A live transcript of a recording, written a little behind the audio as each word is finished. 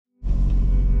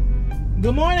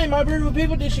Good morning, my beautiful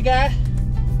people. This your guy,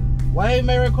 Why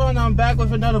May Recording. I'm back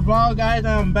with another vlog,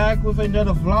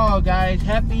 guys.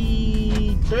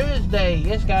 Happy Thursday.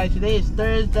 Yes, guys, today is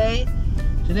Thursday.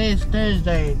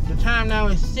 The time now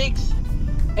is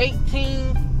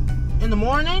 6:18 in the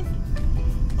morning.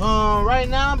 Right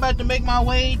now I'm about to make my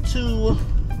way to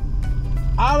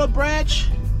Olive Branch,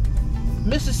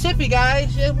 Mississippi,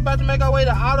 guys. Yeah, we're about to make our way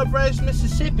to Olive Branch,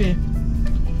 Mississippi.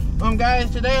 Guys,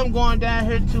 today I'm going down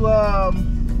here to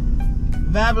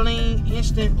Valvoline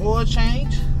instant oil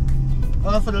change.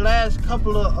 For the last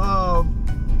couple of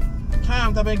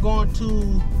times I've been going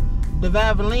to the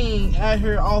Valvoline out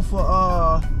here off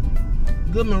of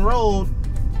Goodman Road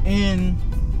in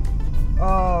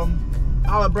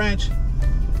Olive Branch,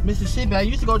 Mississippi. I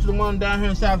used to go to the one down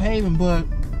here in South Haven, but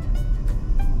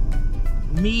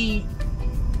me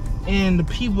and the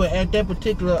people at that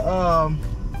particular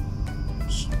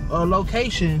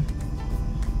location,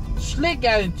 Slick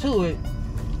got into it.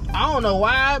 I don't know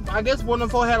why. I guess one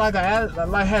of them had had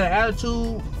an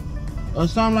attitude or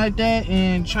something like that,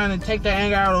 and trying to take that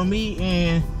anger out on me,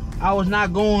 and I was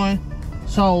not going.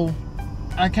 So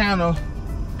I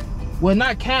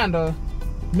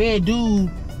me and dude,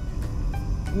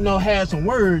 had some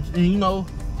words, and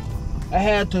I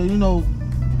had to,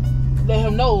 let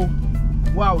him know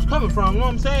where I was coming from. You know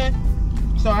what I'm saying?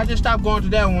 So I just stopped going to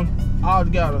that one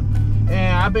altogether.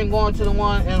 And I've been going to the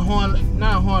one in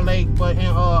not Horn Lake, but in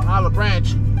Olive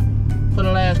Branch for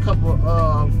the last couple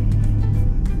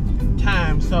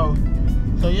times. So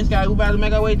yes, guys, we're about to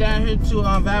make our way down here to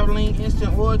Valvoline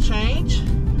instant oil change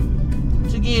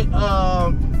to get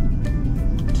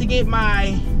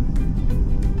my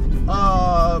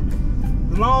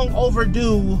long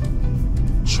overdue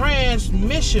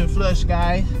transmission flush,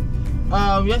 guys.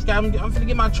 Yes, guys, I'm gonna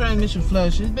get my transmission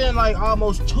flush. It's been like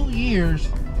almost 2 years.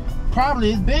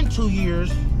 Probably it's been 2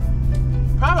 years,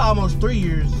 probably almost 3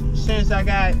 years since I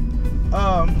got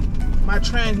my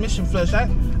transmission flush. I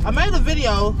made a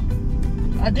video.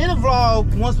 I did a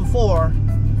vlog once before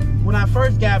when I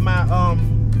first got my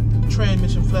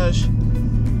transmission flush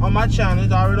on my channel.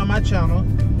 It's already on my channel.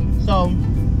 So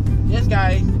yes,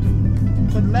 guys,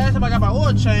 because the last time I got my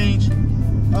oil change,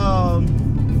 I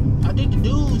think the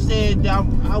dude said that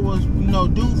I was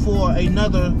due for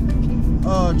another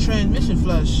transmission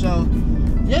flush. So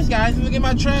yes, guys, I'm gonna get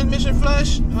my transmission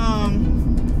flush. I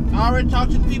already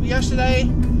talked to the people yesterday.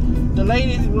 The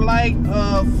ladies were like,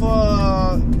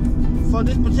 for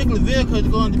this particular vehicle, it's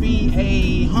going to be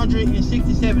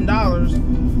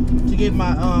 $167 to get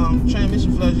my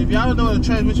transmission flush. If y'all don't know what a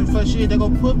transmission flush is, they're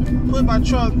gonna put my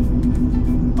truck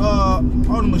on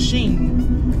the machine,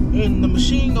 and the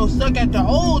machine gonna suck at the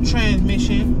old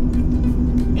transmission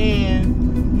and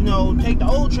take the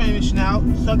old transmission out,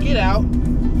 suck it out,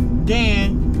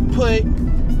 then put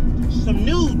some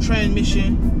new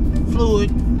transmission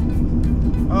fluid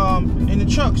in the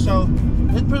truck. So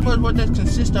that's pretty much what that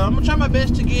consists of. I'm gonna try my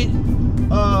best to get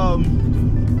a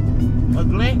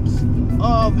glimpse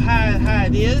of how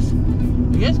it is.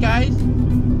 Yes, guys,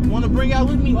 want to bring y'all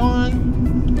with me on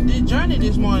this journey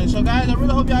this morning. So guys, I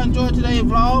really hope y'all enjoyed today's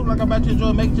vlog, like I'm about to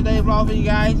enjoy making today's vlog for you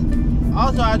guys.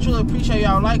 Also, I truly appreciate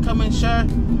y'all like, comment, share,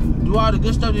 do all the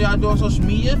good stuff that y'all do on social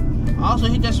media. Also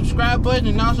hit that subscribe button,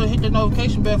 and also hit the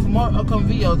notification bell for more upcoming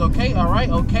videos. Okay,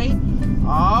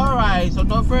 alright. So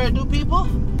don't forget to do, people.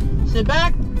 Sit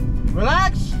back,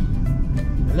 relax,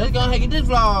 and let's go ahead and get this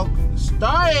vlog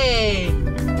started.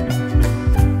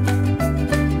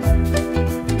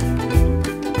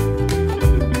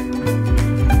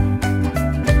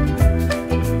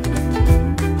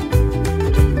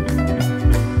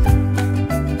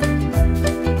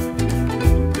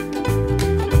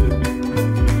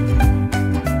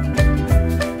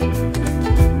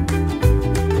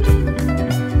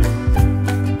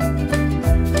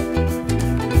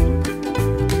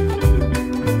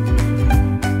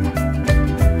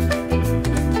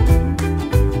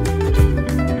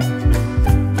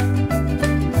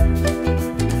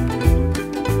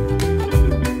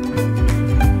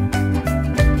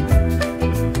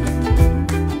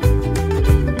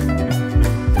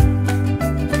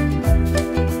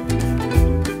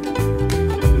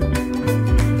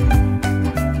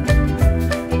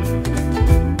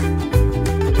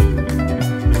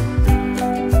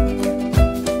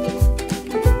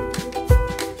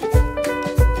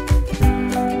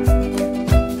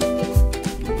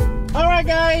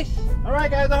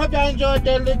 Alright guys, I hope y'all enjoyed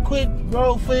that little quick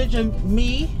road footage of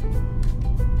me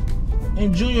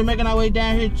and Junior making our way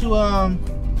down here to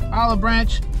Olive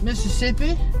Branch,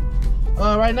 Mississippi.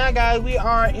 Right now, guys, we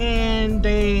are in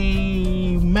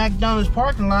the McDonald's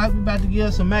parking lot. We're about to get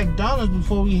us some McDonald's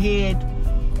before we head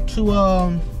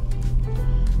to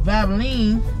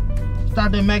Valvoline,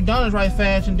 stop at McDonald's right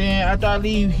fast, and then after I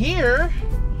leave here,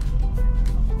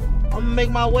 I'm gonna make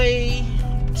my way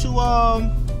to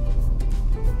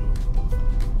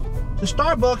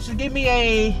Starbucks to get me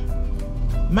a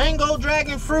mango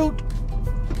dragon fruit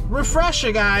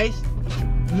refresher, guys,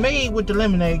 made with the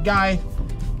lemonade. Guys,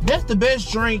 that's the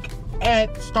best drink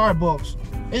at Starbucks.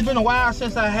 It's been a while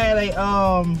since I had a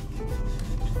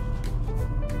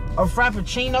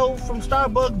frappuccino from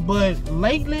Starbucks, but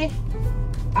lately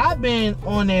I've been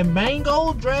on a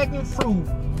mango dragon fruit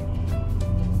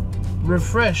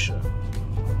refresher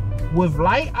with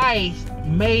light ice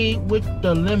made with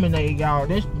the lemonade, y'all.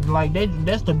 That's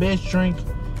the best drink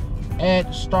at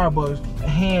Starbucks,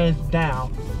 hands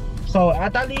down. So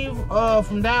after I leave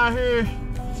from down here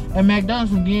at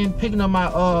McDonald's, again picking up my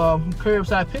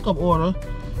curbside pickup order,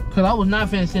 cause I was not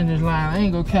finna send this line. I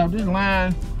ain't gonna cap, this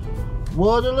line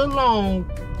was a little long,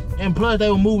 and plus they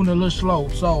were moving a little slow.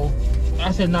 So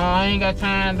I said, nah, I ain't got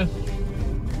time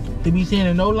to be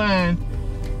sending no line.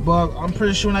 But I'm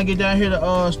pretty sure when I get down here to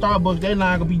Starbucks, that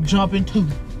line gonna be jumping too.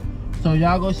 So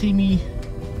y'all gonna see me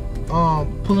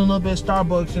pulling up at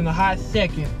Starbucks in a hot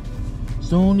second.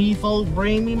 Soon these folks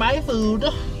bring me my food.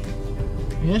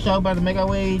 Yes, y'all about to make our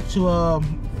way to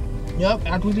yep,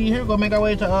 after we leave here, we're gonna make our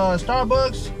way to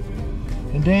Starbucks.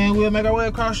 And then we'll make our way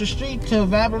across the street to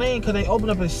Valvoline, because they open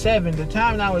up at 7. The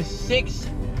time now is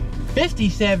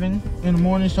 6:57 in the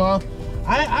morning. So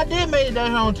I did make it down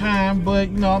here on time, but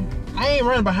you know, I ain't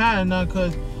running behind or nothing,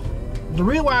 because the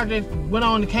rewire that went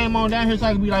on and came on down here, so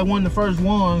I could be like one of the first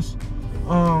ones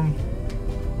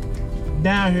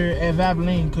down here at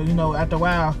Valvoline, because you know, after a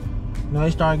while, you know,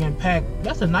 they started getting packed.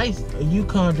 That's a nice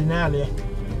Yukon Denali.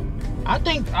 I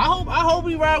hope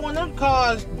we ride one of them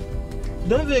cars,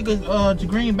 them vehicles to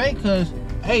Green Bay, because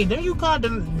hey, them Yukon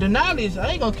Denalis,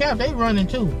 I ain't gonna cap, they running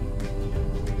too.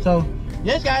 So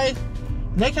yes, guys,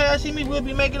 next time y'all see me, we'll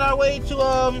be making our way to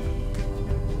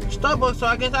Starbucks. So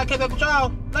I guess I'll catch up with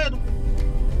y'all later.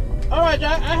 Alright,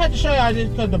 y'all, I had to show y'all this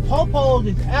because the popos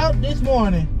is out this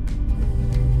morning.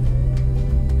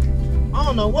 I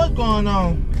don't know what's going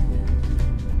on.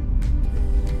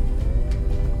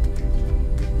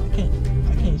 I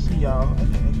can't see y'all.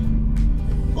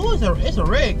 Oh, it's a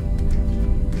wreck.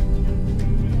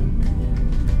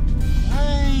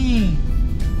 Dang.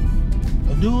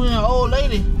 A dude and an old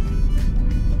lady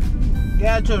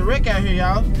got into a wreck out here,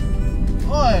 y'all.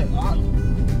 Boy,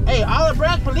 hey, Olive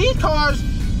Branch police cars.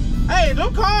 Hey,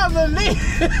 them cars are lit.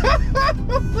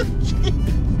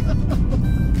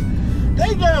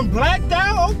 They getting blacked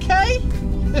out, okay?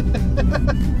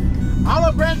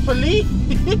 Olive Branch police.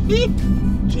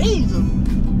 Jesus.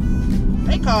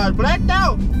 They cars blacked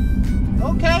out.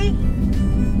 Okay.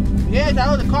 Yeah, that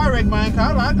was a car wreck, man.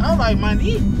 I was like, man,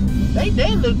 they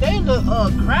look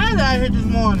crying out here this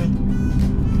morning.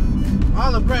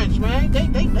 Olive Branch, man,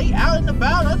 they out and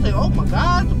about. I say, oh my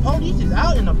God, the police is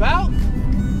out and about.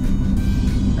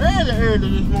 Early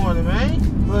this morning, man.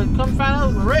 But come find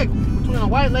out it was a wreck between a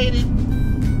white lady,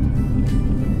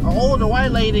 an older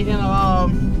white lady, and a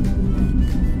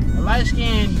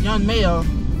light-skinned young male.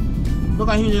 Looked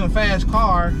like he was in a fast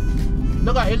car. It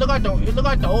looked like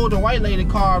the older white lady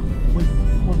car was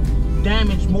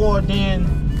damaged more than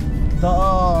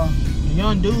the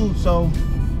young dude. So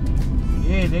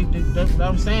yeah, that's what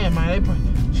I'm saying, man.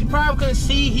 She probably couldn't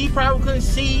see. He probably couldn't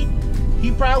see.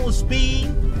 He probably was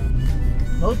speeding.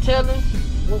 No telling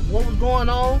what was going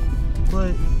on.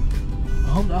 But I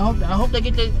hope they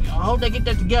get that. I hope they get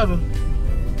that together.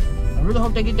 I really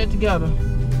hope they get that together.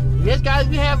 Yes, guys,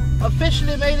 we have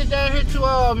officially made it down here to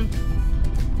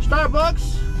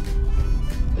Starbucks.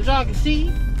 As y'all can see,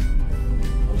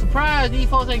 I'm surprised these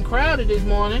folks ain't crowded this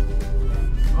morning.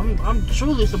 I'm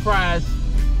truly surprised.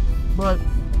 But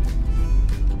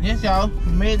yes, y'all,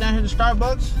 we made it down here to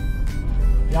Starbucks.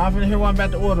 Y'all finna hear what I'm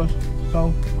about to order.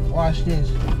 So watch this.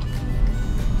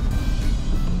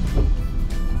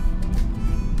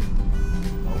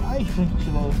 Oh, ice drink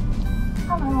today.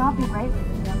 Hello, I'll be right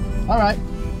with you. All right.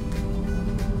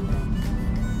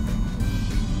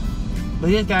 But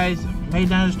yes, guys, made it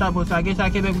down to Starbucks. So I guess I'll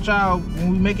catch back with y'all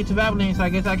when we make it to Valvoline. So I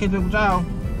guess I'll catch back with y'all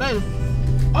later.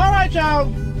 All right, y'all.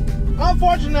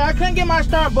 Unfortunately, I couldn't get my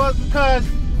Starbucks because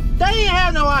they didn't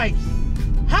have no ice.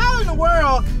 How in the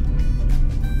world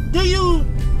do you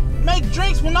make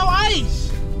drinks with no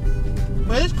ice?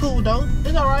 But it's cool though.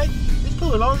 It's all right. It's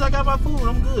cool. As long as I got my food,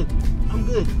 I'm good. I'm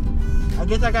good. I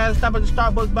guess I gotta stop at the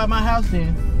Starbucks by my house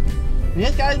then. But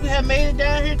yes, guys, we have made it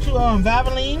down here to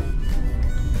Valvoline.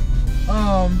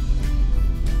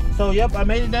 So yep, I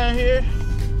made it down here.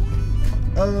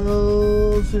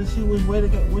 To see which way to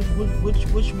go,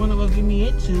 which one will get me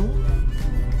into.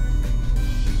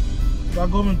 Do I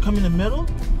go and come in the middle?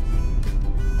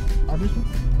 Or this one?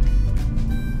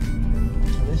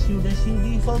 Let's see what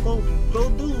these folks go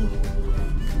do.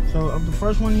 So I'm the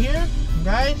first one here,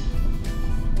 guys.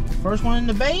 First one in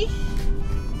the bay.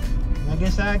 I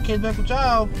guess I'll catch back with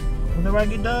y'all whenever I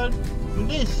get done with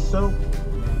this. So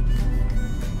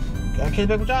I'll catch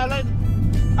back with y'all later.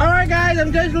 Alright guys,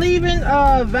 I'm just leaving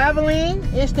Valvoline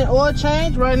instant oil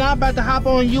change. Right now I'm about to hop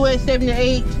on US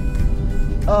 78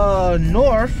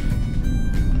 northbound.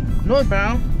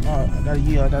 Oh, I gotta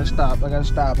yield, I gotta stop.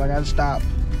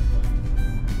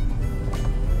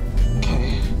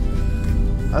 Okay.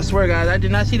 I swear guys, I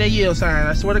did not see that yield sign.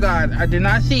 I swear to God, I did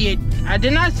not see it.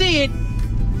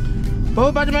 But we're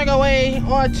about to make our way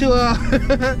on to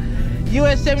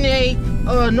US 78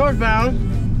 northbound.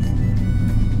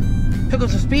 Pick up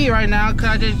some speed right now because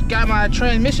I just got my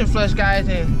transmission flush, guys,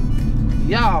 and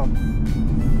y'all,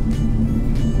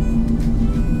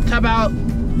 talk about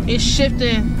it's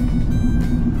shifting,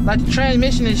 like the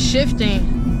transmission is shifting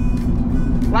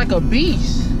like a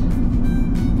beast.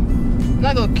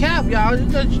 Not gonna cap, y'all.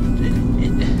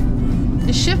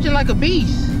 It's shifting like a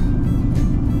beast.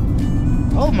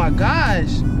 Oh my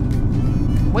gosh.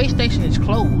 Weigh station is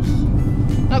closed.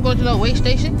 Not going to no weigh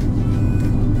station.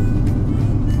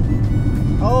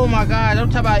 Oh my God, I'm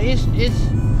talking about it's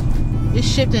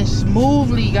shifting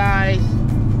smoothly, guys.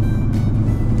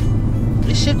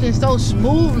 It's shifting so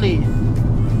smoothly.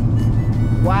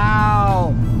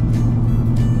 Wow.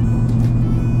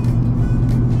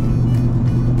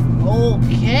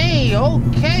 Okay,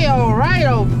 all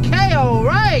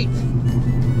right.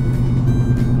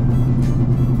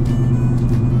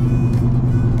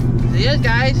 So yes,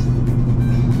 guys.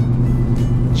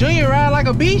 Junior riding like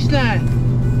a beast now.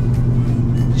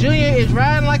 Junior is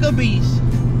riding like a beast.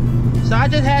 So I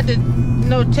just had to,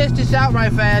 test this out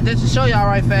right fast, just to show y'all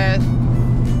right fast.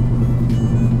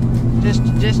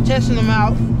 Just testing them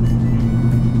out.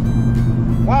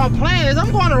 While I'm playing this,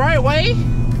 I'm going the right way.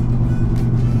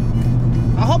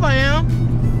 I hope I am.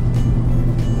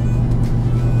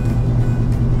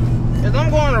 Cause I'm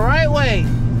going the right way.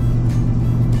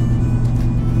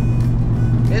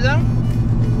 Is I?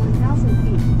 1,000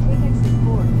 feet, take exit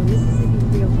 4 for Mississippi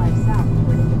 305 South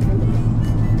for Independence.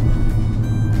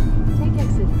 Take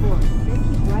exit 4, then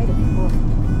keep right at the corner.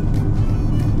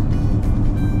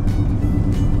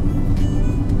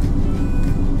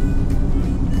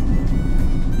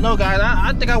 No, guys,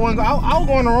 I think I want to go. I was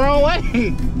going the wrong way.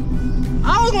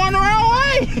 I was going the wrong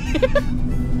way.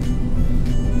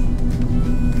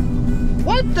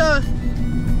 What the?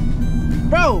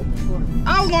 Bro,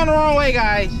 I was going the wrong way,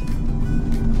 guys.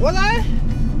 Was I?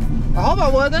 I hope I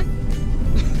wasn't.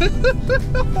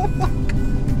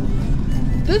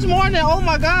 This morning, oh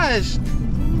my gosh.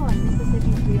 Continue on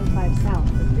Mississippi 305 South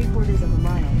for 3/4 of a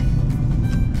mile.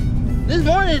 This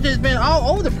morning has just been all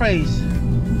over the place.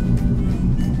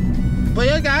 But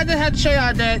yeah, guys, I just had to show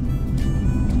y'all that.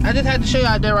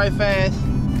 Right fast.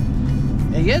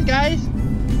 And yes, guys,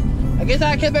 I guess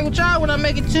I'll catch back with y'all when I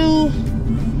make it to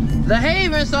the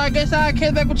Haven. So I guess I'll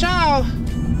catch back with y'all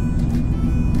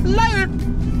later.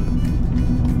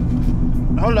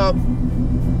 Hold up.